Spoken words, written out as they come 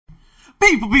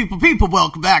People,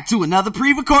 welcome back to another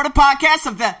pre-recorded podcast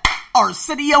of the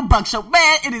Arsenio Buck Show.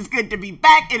 Man, it is good to be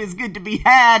back. It is good to be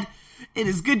had. It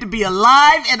is good to be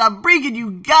alive, and I'm bringing you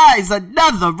guys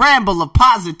another ramble of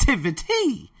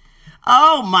positivity.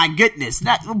 Oh my goodness.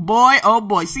 Oh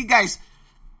boy. See guys,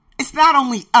 it's not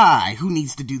only I who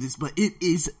needs to do this, but it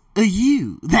is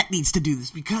you that needs to do this,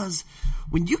 because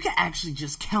when you can actually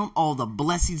just count all the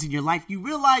blessings in your life, you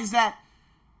realize that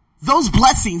those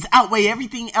blessings outweigh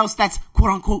everything else that's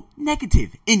quote-unquote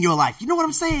negative in your life. You know what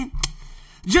I'm saying?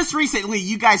 Just recently,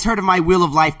 you guys heard of my Wheel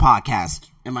of Life podcast.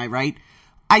 Am I right?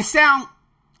 I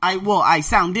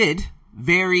sounded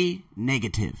very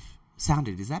negative.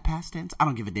 Sounded, is that past tense? I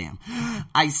don't give a damn.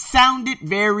 I sounded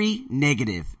very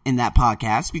negative in that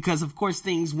podcast because, of course,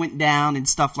 things went down and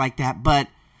stuff like that. But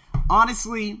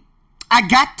honestly, I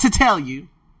got to tell you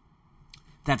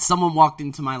that someone walked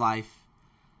into my life,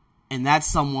 and that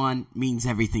someone means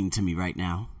everything to me right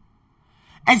now.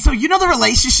 And so, you know the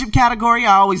relationship category?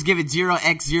 I always give it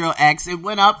 0x. It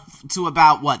went up to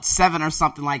about, 7 or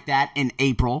something like that in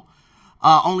April.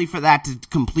 Only for that to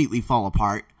completely fall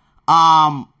apart.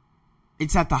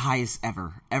 It's at the highest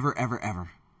ever.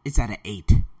 It's at an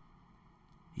 8.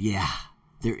 Yeah,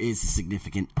 there is a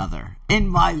significant other in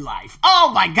my life.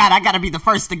 Oh my God, I gotta be the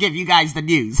first to give you guys the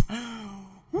news.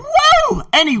 Woo!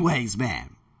 Anyways, man.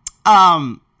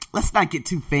 Let's not get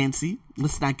too fancy.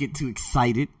 Let's not get too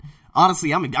excited.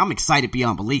 Honestly, I'm excited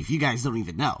beyond belief. You guys don't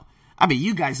even know.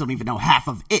 You guys don't even know half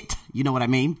of it. You know what I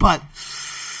mean? But,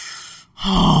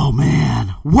 oh man.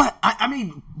 What?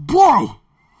 Boy.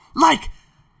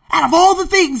 Out of all the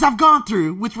things I've gone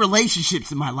through with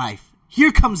relationships in my life,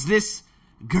 here comes this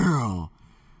girl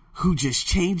who just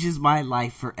changes my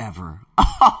life forever.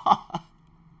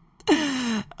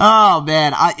 Oh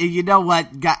man, you know what?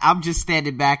 I'm just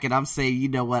standing back and I'm saying, you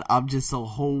know what? I'm just so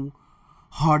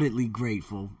wholeheartedly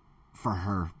grateful for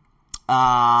her.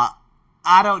 I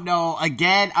don't know.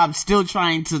 Again, I'm still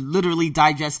trying to literally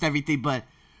digest everything, but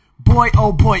boy,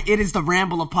 oh boy, it is the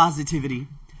ramble of positivity.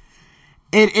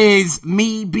 It is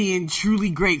me being truly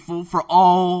grateful for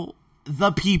all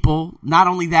the people, not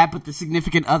only that, but the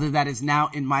significant other that is now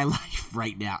in my life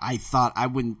right now. I thought I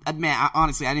wouldn't, man,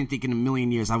 honestly, I didn't think in a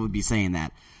million years I would be saying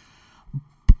that.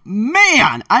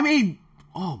 Man,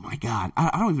 oh my God,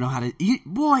 I don't even know how to,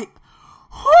 boy,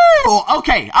 whoo,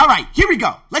 okay, alright, here we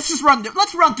go. Let's run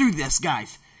through this,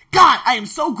 guys. God, I am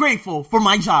so grateful for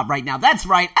my job right now. That's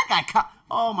right,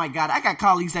 oh my God, I got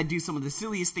colleagues that do some of the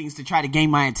silliest things to try to gain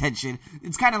my attention.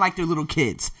 It's kind of like they're little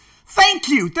kids. Thank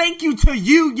you to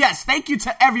you, yes, thank you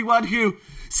to everyone who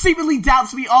seemingly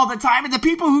doubts me all the time, and the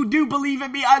people who do believe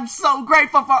in me. I'm so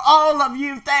grateful for all of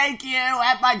you. Thank you.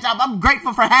 At my job, I'm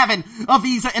grateful for having a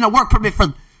visa and a work permit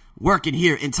for working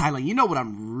here in Thailand. You know what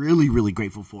I'm really, really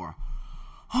grateful for?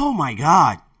 Oh my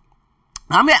God.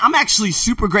 I'm actually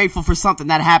super grateful for something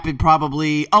that happened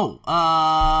probably,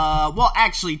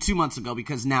 actually 2 months ago,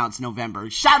 because now it's November.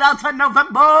 Shout out to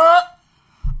November!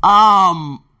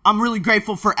 I'm really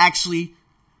grateful for actually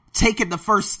taking the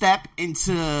first step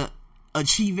into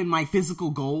achieving my physical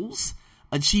goals,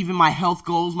 achieving my health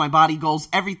goals, my body goals,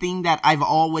 everything that I've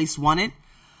always wanted.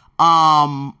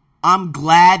 I'm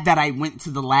glad that I went to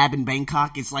the lab in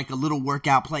Bangkok. It's like a little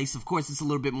workout place. Of course, it's a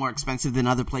little bit more expensive than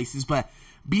other places, but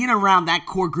being around that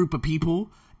core group of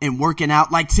people and working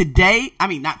out, like today,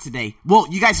 not today. Well,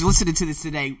 you guys are listening to this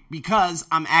today because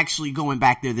I'm actually going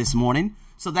back there this morning.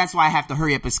 So that's why I have to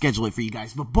hurry up and schedule it for you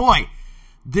guys. But boy,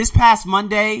 this past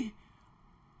Monday,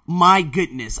 my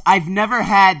goodness, I've never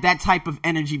had that type of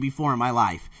energy before in my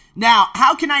life. Now,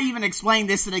 how can I even explain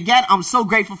this? And again, I'm so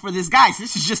grateful for this, guys.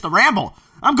 This is just a ramble.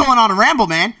 I'm going on a ramble,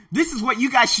 man. This is what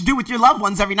you guys should do with your loved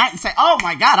ones every night and say, oh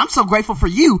my God, I'm so grateful for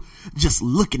you just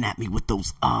looking at me with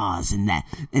those ahs and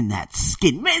that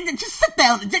skin. Man, just sit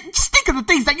down and just think of the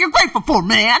things that you're grateful for,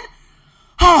 man.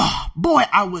 Oh, boy,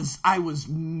 I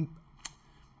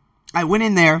went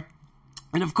in there,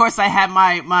 and of course I had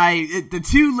the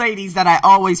two ladies that I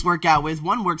always work out with.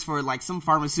 One works for like some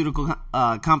pharmaceutical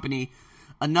company.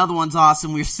 Another one's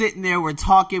awesome. We're sitting there, we're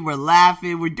talking, we're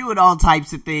laughing, we're doing all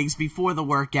types of things before the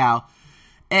workout.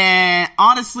 And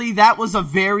honestly, that was a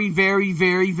very, very,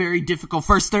 very, very difficult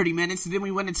first 30 minutes. And then we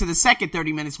went into the second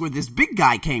 30 minutes where this big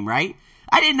guy came, right?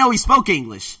 I didn't know he spoke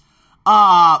English.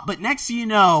 But next thing you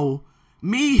know,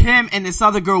 me, him, and this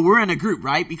other girl, we're in a group,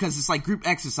 right? Because it's like group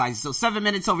exercises. So 7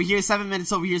 minutes over here, 7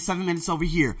 minutes over here, 7 minutes over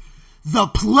here. The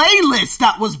playlist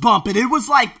that was bumping, it was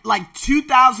like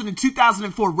 2000 and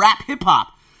 2004 rap hip hop.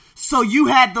 So you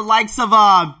had the likes of,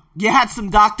 you had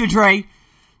some Dr. Dre,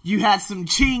 you had some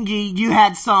Chingy, you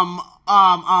had some,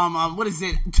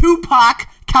 Tupac,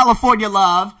 California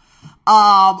Love,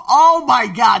 Oh my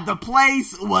God, the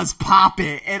place was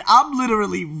popping, and I'm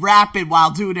literally rapping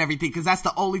while doing everything, because that's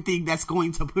the only thing that's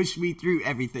going to push me through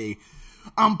everything.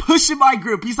 I'm pushing my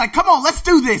group. He's like, come on, let's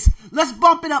do this. Let's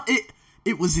bump it up.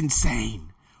 It was insane.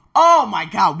 Oh my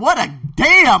God, what a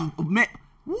damn, man.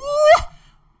 Woo!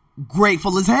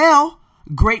 Grateful as hell.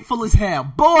 Grateful as hell.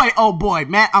 Boy, oh boy,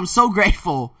 man, I'm so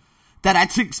grateful that I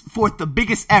took forth the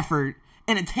biggest effort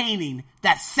in attaining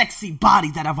that sexy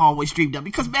body that I've always dreamed of.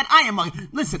 Because, man, I'm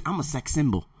a sex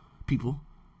symbol, people.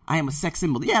 I am a sex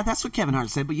symbol. Yeah, that's what Kevin Hart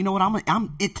said, but you know what?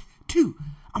 I'm it too.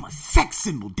 I'm a sex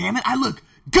symbol, damn it. I look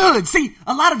good. See,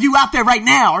 a lot of you out there right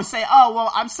now are saying, oh,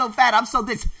 well, I'm so fat, I'm so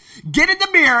this. Get in the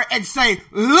mirror and say,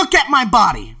 look at my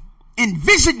body.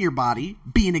 Envision your body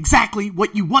being exactly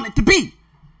what you want it to be.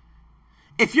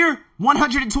 If you're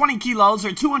 120 kilos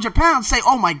or 200 pounds, say,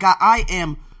 oh my God, I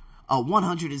am a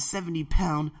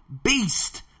 170-pound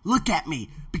beast. Look at me.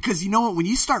 Because you know what? When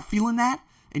you start feeling that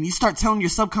and you start telling your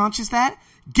subconscious that,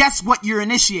 guess what you're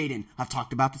initiating? I've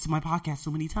talked about this in my podcast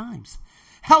so many times.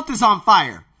 Health is on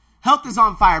fire. Health is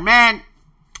on fire. Man,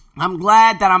 I'm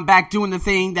glad that I'm back doing the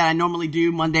thing that I normally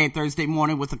do Monday and Thursday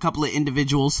morning with a couple of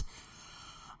individuals.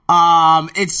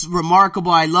 It's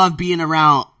remarkable. I love being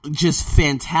around just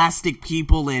fantastic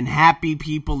people and happy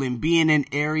people and being in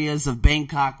areas of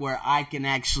Bangkok where I can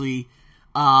actually,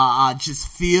 just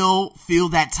feel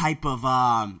that type of,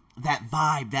 that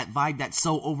vibe that's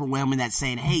so overwhelming, that's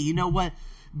saying, hey, you know what?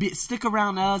 Stick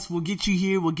around us. We'll get you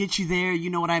here. We'll get you there. You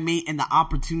know what I mean? And the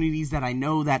opportunities that I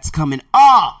know that's coming.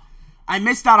 I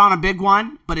missed out on a big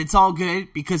one, but it's all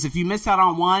good, because if you miss out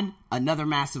on one, another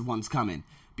massive one's coming.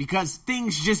 Because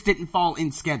things just didn't fall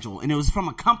in schedule. And it was from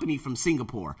a company from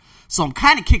Singapore. So I'm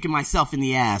kind of kicking myself in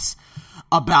the ass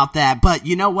about that. But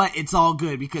you know what? It's all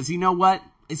good. Because you know what?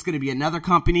 It's going to be another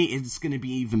company. It's going to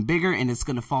be even bigger. And it's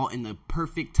going to fall in the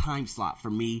perfect time slot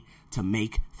for me to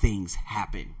make things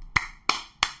happen.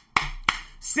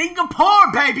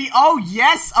 Singapore, baby! Oh,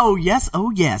 yes. Oh, yes. Oh,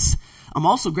 yes. I'm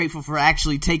also grateful for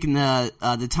actually taking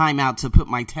the time out to put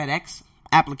my TEDx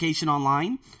application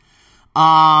online.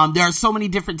 There are so many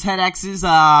different TEDx's.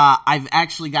 I've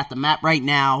actually got the map right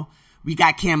now. We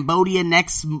got Cambodia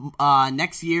next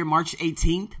year, March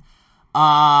 18th.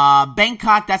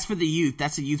 Bangkok, that's for the youth.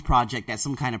 That's a youth project. That's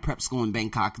some kind of prep school in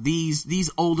Bangkok. These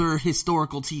older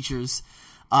historical teachers,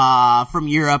 from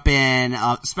Europe and,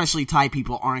 especially Thai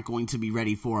people aren't going to be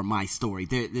ready for my story.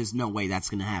 There's no way that's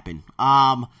going to happen.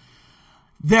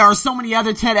 There are so many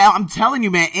other TED. I'm telling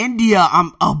you, man, India,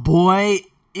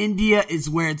 India is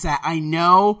where it's at. I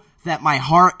know that my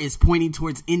heart is pointing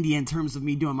towards India in terms of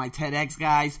me doing my TEDx,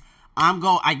 guys.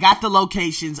 I got the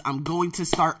locations. I'm going to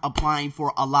start applying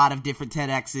for a lot of different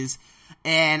TEDx's.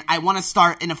 And I want to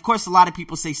start, and of course a lot of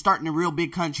people say start in a real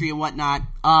big country and whatnot.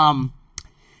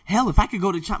 Hell, if I could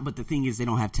go to China, but the thing is they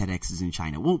don't have TEDx's in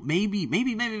China. Well, maybe,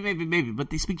 but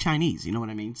they speak Chinese, you know what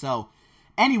I mean? So,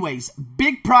 anyways,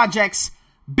 big projects,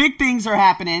 big things are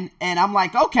happening, and I'm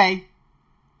like, okay,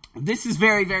 this is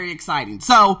very, very exciting.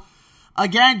 So,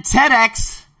 again,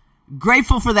 TEDx,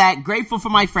 grateful for that, grateful for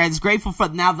my friends, grateful for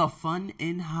now the fun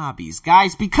and hobbies.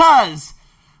 Guys, because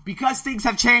things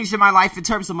have changed in my life in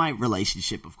terms of my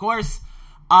relationship, of course,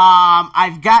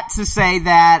 I've got to say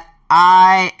that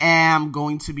I am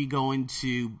going to be going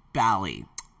to Bali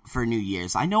for New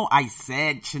Year's. I know I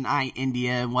said Chennai,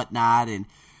 India, and whatnot,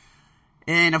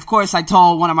 and of course, I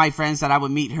told one of my friends that I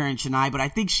would meet her in Chennai, but I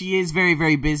think she is very,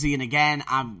 very busy. And again,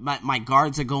 my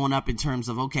guards are going up in terms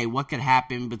of, okay, what could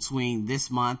happen between this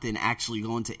month and actually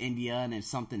going to India? And if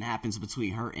something happens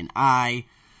between her and I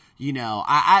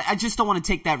just don't want to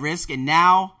take that risk. And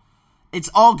now it's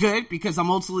all good because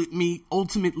I'm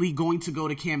ultimately going to go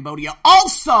to Cambodia.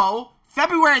 Also,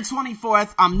 February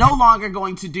 24th, I'm no longer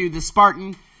going to do the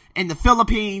Spartan in the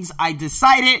Philippines. I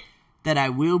decided that I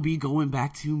will be going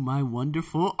back to my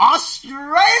wonderful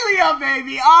Australia,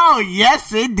 baby. Oh,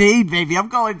 yes, indeed, baby. I'm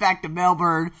going back to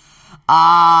Melbourne.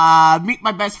 Meet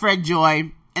my best friend,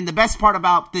 Joy. And the best part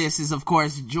about this is, of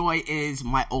course, Joy is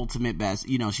my ultimate best.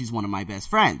 She's one of my best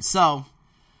friends. So,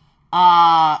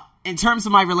 in terms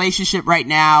of my relationship right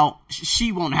now,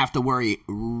 she won't have to worry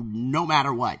no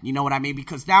matter what. You know what I mean?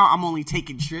 Because now I'm only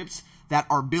taking trips that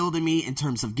are building me in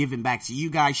terms of giving back to you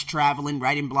guys, traveling,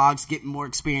 writing blogs, getting more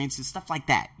experiences, stuff like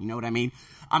that. You know what I mean?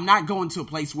 I'm not going to a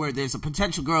place where there's a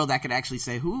potential girl that could actually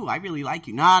say, ooh, I really like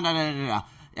you. No.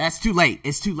 That's too late.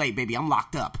 It's too late, baby. I'm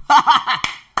locked up.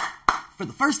 For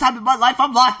the first time in my life,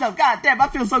 I'm locked up. God damn, I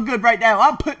feel so good right now.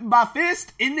 I'm putting my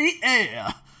fist in the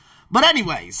air. But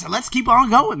anyways, let's keep on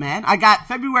going, man. I got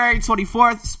February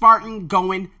 24th, Spartan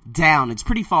going down. It's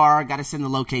pretty far. I got to send the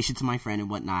location to my friend and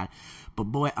whatnot.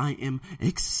 But boy, I am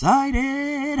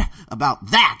excited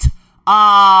about that.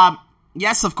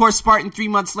 Yes, of course, Spartan 3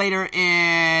 months later,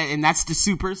 and that's the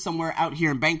Super somewhere out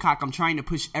here in Bangkok. I'm trying to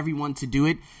push everyone to do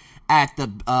it at the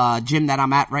gym that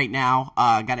I'm at right now.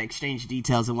 Got to exchange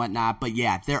details and whatnot, but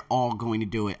yeah, they're all going to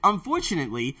do it.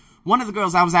 Unfortunately, one of the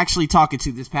girls I was actually talking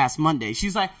to this past Monday,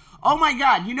 she's like, oh my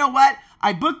God, you know what?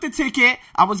 I booked the ticket.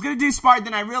 I was going to do Spartan,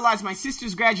 then I realized my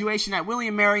sister's graduation at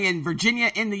William & Mary in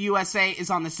Virginia in the USA is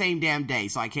on the same damn day,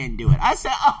 so I can't do it. I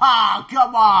said, oh,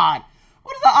 come on.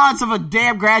 What are the odds of a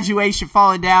damn graduation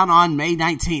falling down on May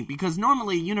 19th? Because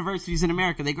normally universities in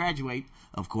America, they graduate,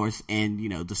 of course, in,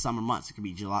 the summer months. It could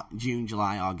be June,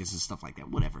 July, August, and stuff like that.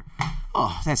 Whatever.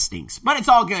 Oh, that stinks. But it's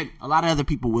all good. A lot of other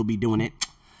people will be doing it.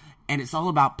 And it's all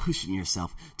about pushing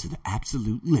yourself to the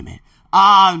absolute limit.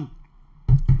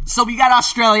 So we got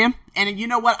Australia. And you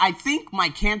know what? I think my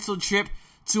canceled trip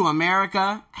to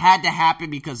America had to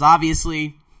happen because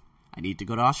obviously I need to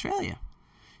go to Australia.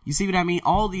 You see what I mean?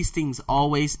 All these things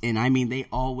always, and I mean they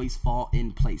always fall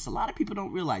in place. A lot of people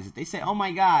don't realize it. They say, oh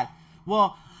my God,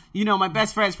 well, my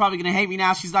best friend's probably going to hate me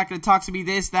now. She's not going to talk to me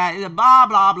this, that, blah,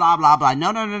 blah, blah, blah, blah.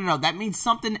 No. That means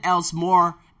something else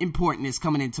more important is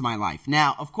coming into my life.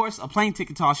 Now, of course, a plane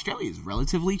ticket to Australia is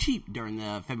relatively cheap during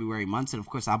the February months. And of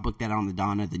course, I'll book that on the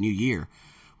dawn of the new year,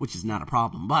 which is not a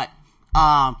problem. But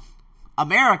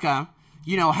America,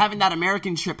 having that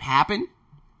American trip happen,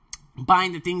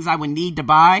 buying the things I would need to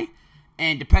buy,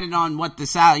 and depending on what the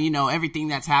salary, everything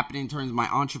that's happening in terms of my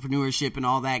entrepreneurship and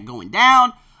all that going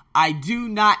down, I do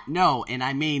not know, and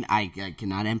I mean, I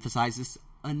cannot emphasize this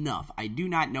enough. I do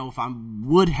not know if I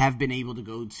would have been able to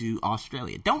go to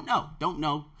Australia. Don't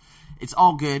know. It's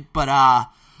all good, but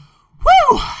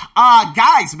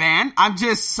guys, man, I'm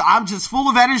just full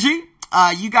of energy.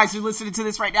 You guys are listening to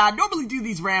this right now. I normally do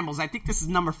these rambles. I think this is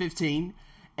number 15.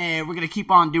 And we're going to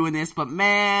keep on doing this. But,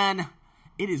 man,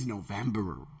 it is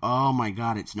November. Oh, my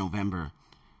God, it's November.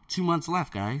 2 months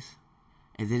left, guys.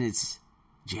 And then it's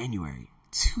January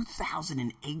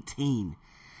 2018.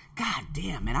 God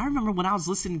damn, man. I remember when I was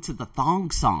listening to the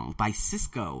Thong Song by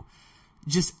Cisco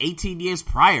just 18 years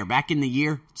prior, back in the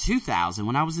year 2000,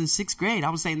 when I was in 6th grade. I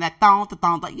was saying that thong.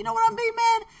 You know what I mean,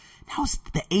 man? Now it's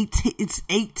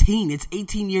 18. It's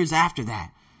 18 years after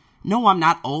that. No, I'm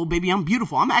not old, baby. I'm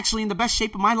beautiful. I'm actually in the best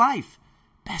shape of my life.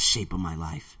 Best shape of my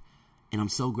life. And I'm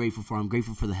so grateful for it. I'm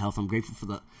grateful for the health. I'm grateful for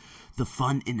the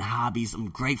fun and hobbies. I'm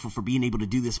grateful for being able to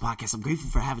do this podcast. I'm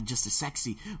grateful for having just a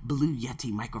sexy Blue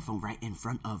Yeti microphone right in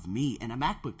front of me. And a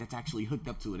MacBook that's actually hooked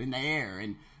up to it in the air.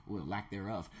 And, well, lack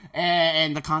thereof.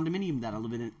 And the condominium that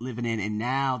I'm living in. And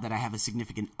now that I have a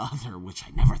significant other, which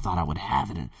I never thought I would have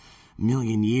in a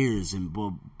million years, and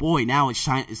boy, now it's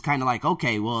kind of like,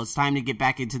 okay, well, it's time to get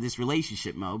back into this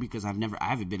relationship mode because I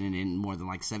haven't been in more than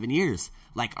like 7 years,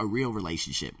 like a real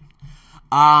relationship.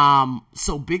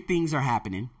 So big things are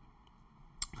happening.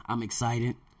 I'm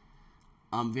excited.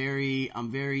 I'm very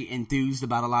enthused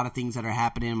about a lot of things that are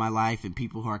happening in my life and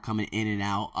people who are coming in and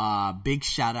out. Big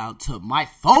shout out to my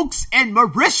folks in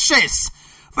Mauritius.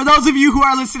 For those of you who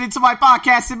are listening to my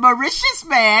podcast in Mauritius,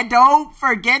 man, don't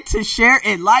forget to share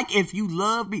and like if you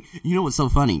love me. You know what's so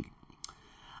funny?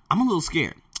 I'm a little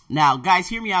scared. Now, guys,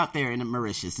 hear me out there in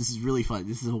Mauritius. This is really fun.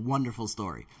 This is a wonderful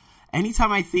story.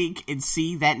 Anytime I think and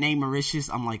see that name Mauritius,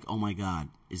 I'm like, oh my God,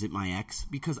 is it my ex?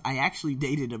 Because I actually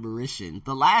dated a Mauritian.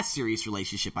 The last serious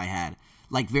relationship I had,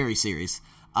 like very serious,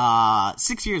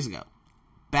 6 years ago.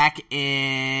 Back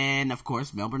in, of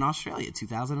course, Melbourne, Australia,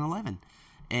 2011.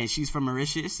 And she's from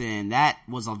Mauritius, and that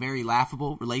was a very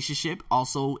laughable relationship.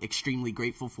 Also, extremely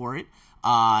grateful for it.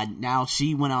 Now,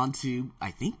 she went on to,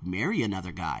 I think, marry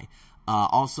another guy.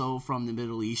 Also from the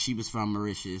Middle East. She was from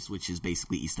Mauritius, which is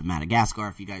basically east of Madagascar,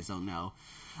 if you guys don't know.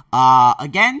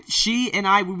 Again, she and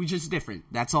I, we were just different.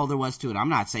 That's all there was to it. I'm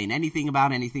not saying anything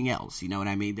about anything else. You know what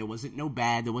I mean? There wasn't no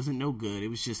bad. There wasn't no good. It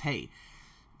was just, hey,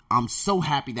 I'm so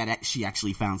happy that she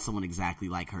actually found someone exactly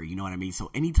like her. You know what I mean?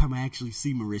 So anytime I actually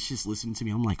see Mauritius listening to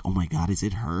me, I'm like, oh my God, is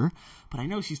it her? But I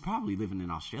know she's probably living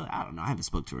in Australia. I don't know. I haven't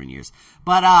spoke to her in years.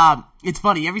 But it's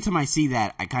funny. Every time I see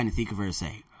that, I kind of think of her and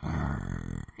say,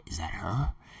 is that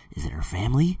her? Is it her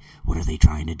family? What are they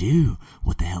trying to do?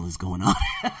 What the hell is going on?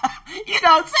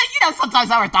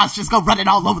 Sometimes our thoughts just go running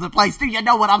all over the place. Do you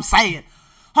know what I'm saying?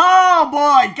 Oh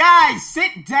boy, guys,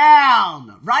 sit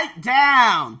down. Write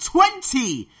down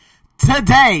 20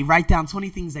 today. Write down 20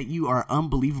 things that you are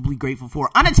unbelievably grateful for.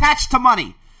 Unattached to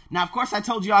money. Now, of course, I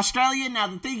told you Australia. Now,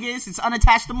 the thing is, it's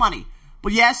unattached to money.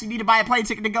 But yes, you need to buy a plane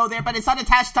ticket to go there, but it's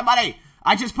unattached to money.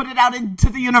 I just put it out into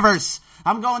the universe.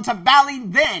 I'm going to Bali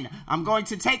then. I'm going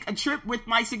to take a trip with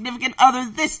my significant other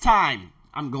this time.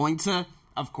 I'm going to,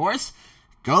 of course,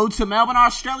 go to Melbourne,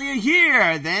 Australia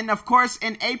here. Then, of course,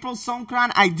 in April,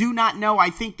 Songkran, I do not know. I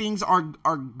think things are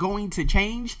going to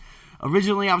change.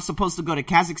 Originally, I was supposed to go to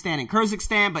Kazakhstan and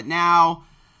Kyrgyzstan, but now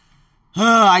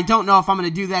I don't know if I'm going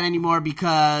to do that anymore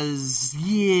because,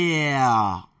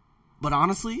 yeah. But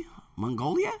honestly,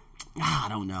 Mongolia? I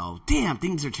don't know. Damn,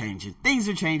 things are changing.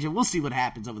 We'll see what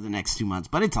happens over the next 2 months,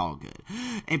 but it's all good.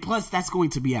 And plus, that's going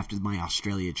to be after my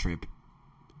Australia trip.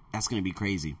 That's going to be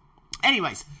crazy.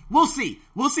 Anyways, we'll see.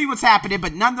 We'll see what's happening,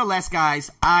 but nonetheless,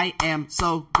 guys, I am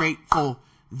so grateful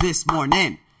this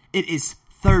morning. It is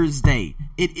Thursday.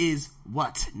 It is,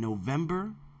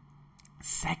 November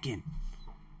 2nd.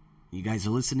 You guys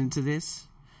are listening to this,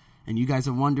 and you guys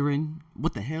are wondering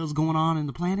what the hell's going on in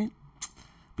the planet?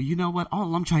 But you know what?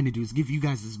 All I'm trying to do is give you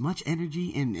guys as much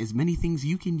energy and as many things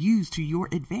you can use to your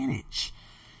advantage.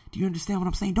 Do you understand what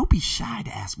I'm saying? Don't be shy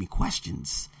to ask me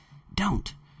questions.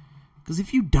 Don't. Because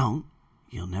if you don't,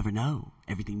 you'll never know.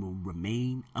 Everything will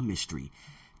remain a mystery.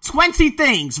 20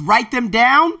 things. Write them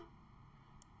down.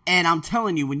 And I'm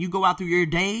telling you, when you go out through your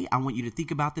day, I want you to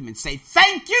think about them and say,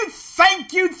 thank you,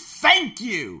 thank you, thank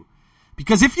you.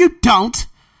 Because if you don't,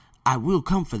 I will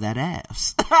come for that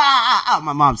ass.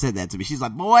 My mom said that to me. She's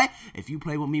like, boy, if you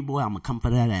play with me, boy, I'm going to come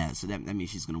for that ass. So that means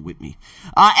she's going to whip me.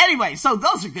 Anyway, so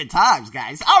those are good times,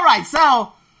 guys. All right,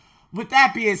 so with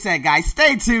that being said, guys,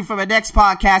 stay tuned for the next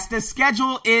podcast. The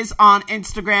schedule is on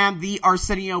Instagram, The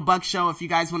Arsenio Buck Show. If you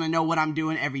guys want to know what I'm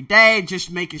doing every day,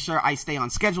 just making sure I stay on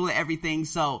schedule and everything.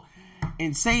 So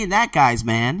in saying that, guys,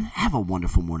 man, have a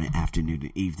wonderful morning, afternoon,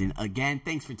 and evening. Again,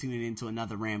 thanks for tuning in to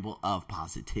another Ramble of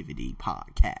Positivity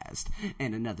podcast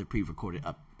and another pre-recorded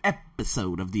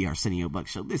episode of The Arsenio Buck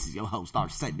Show. This is your host,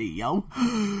 Arsenio.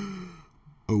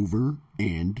 Over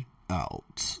and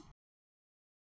out.